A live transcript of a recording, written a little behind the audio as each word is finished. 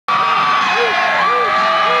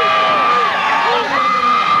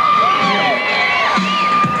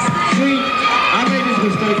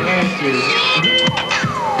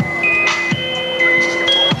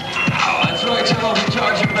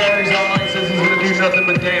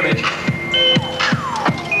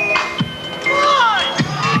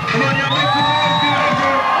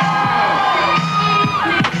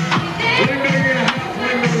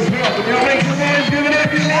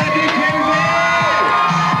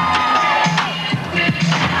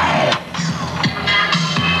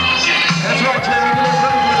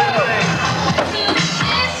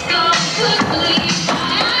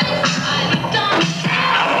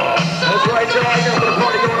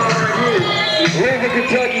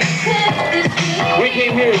Kentucky. We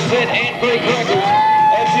came here to set and break records.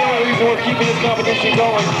 That's the only reason we're keeping this competition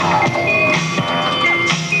going.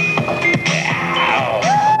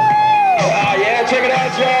 Yeah, check it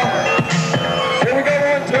out, y'all. Here we go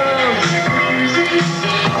one time.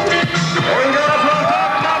 There we go, that's what I'm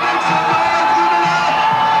talking about. Make some noise,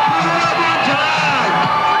 give it up one time.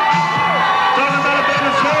 Talking about a band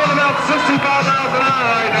that's going about 65 miles an hour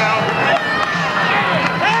right now.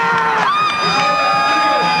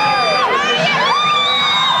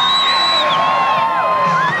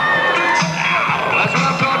 That's what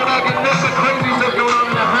I'm talking about, getting this and crazy stuff going on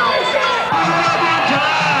in the house. Give it up one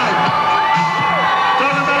time.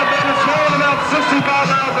 Talking about a band that's going about 65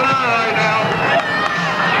 miles